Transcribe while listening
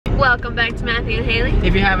Welcome back to Matthew and Haley.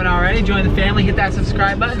 If you haven't already, join the family, hit that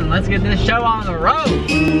subscribe button, and let's get this show on the road.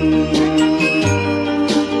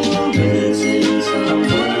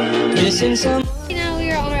 You know,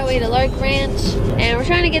 we are on our way to Lark Ranch, and we're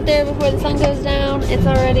trying to get there before the sun goes down. It's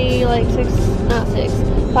already like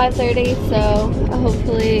 5:30, so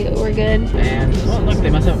hopefully we're good. And, well, look,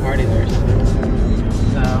 they must have a party there or something.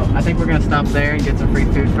 So, I think we're gonna stop there and get some free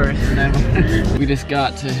food first, and then we just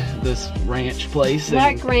got to this ranch place.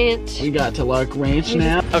 Lark Ranch. We got to Lark Ranch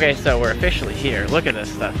now. Okay, so we're officially here. Look at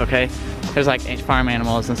this stuff, okay? There's like farm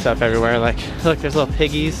animals and stuff everywhere. Like, look, there's little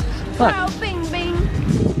piggies. Look. Oh, bing, bing.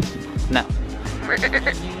 No.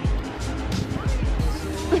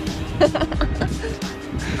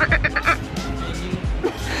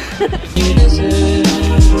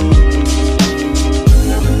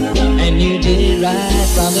 And you did right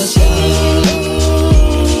from the start.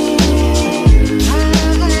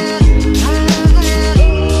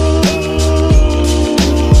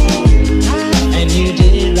 And you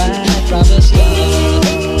did right from the start.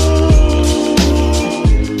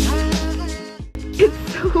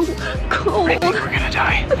 It's so cold. I think we're gonna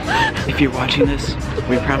die. If you're watching this,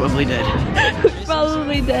 we're probably dead. We're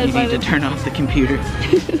probably dead. You need to turn off the computer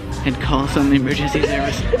and call some emergency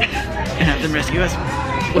service and have them rescue us.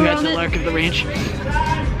 We got to the Lark of the ranch.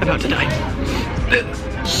 About to die.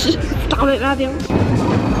 Stop it, Matthew.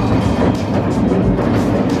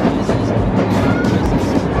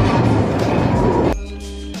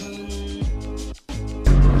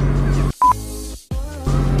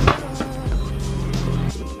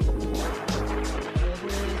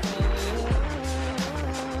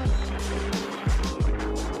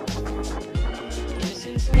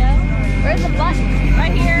 Where's the button?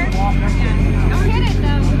 Right here. Don't hit it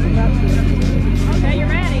though. Okay, you're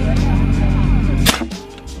ready.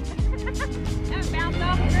 That bounced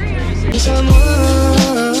off the ground.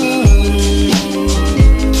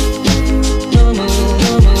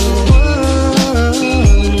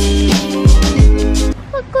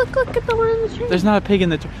 Look at the one in the tree. There's not a pig in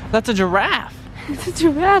the tree. That's a giraffe. It's a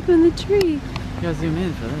giraffe in the tree. You gotta zoom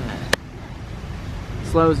in for that.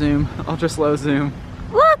 Slow zoom, ultra slow zoom.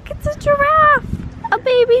 Look, it's a giraffe. A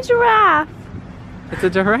baby giraffe. It's a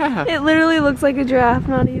giraffe. It literally looks like a giraffe,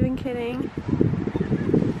 not even kidding.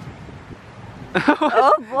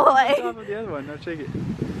 Oh boy. Top of the other one, no, shake it.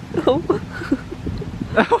 Oh.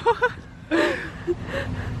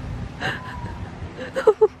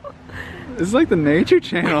 It's like the Nature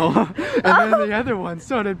Channel. And then the other one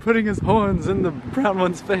started putting his horns in the brown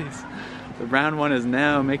one's face. The brown one is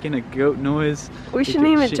now making a goat noise. We should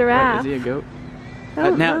name it Giraffe. Is he a goat?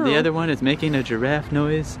 Oh, Now no. the other one is making a giraffe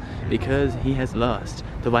noise because he has lost.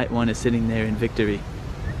 The white one is sitting there in victory.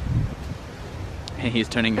 And he's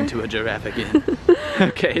turning into a giraffe again.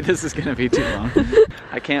 Okay, this is gonna be too long.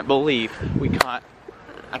 I can't believe we caught.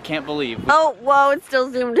 Oh, whoa, it's still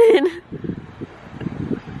zoomed in.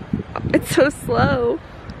 It's so slow.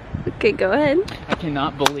 Okay, go ahead. I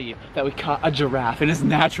cannot believe that we caught a giraffe in its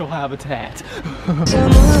natural habitat.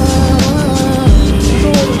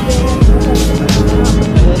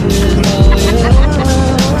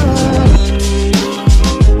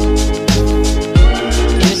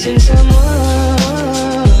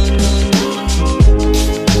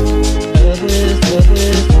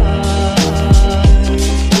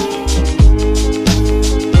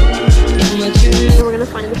 We're gonna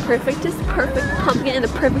find the perfect pumpkin in the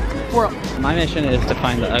perfect world. My mission is to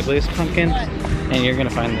find the ugliest pumpkin, and you're gonna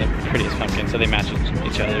find the prettiest pumpkin, so they match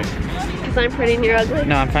each other. Because I'm pretty and you're ugly?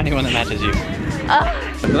 No, I'm finding one that matches you.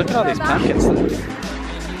 Look at all these pumpkins. No,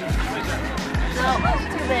 that's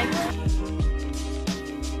too big.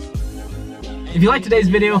 If you liked today's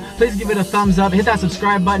video, please give it a thumbs up, hit that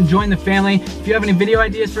subscribe button, join the family. If you have any video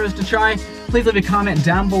ideas for us to try, please leave a comment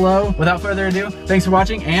down below. Without further ado, thanks for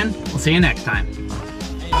watching, and we'll see you next time.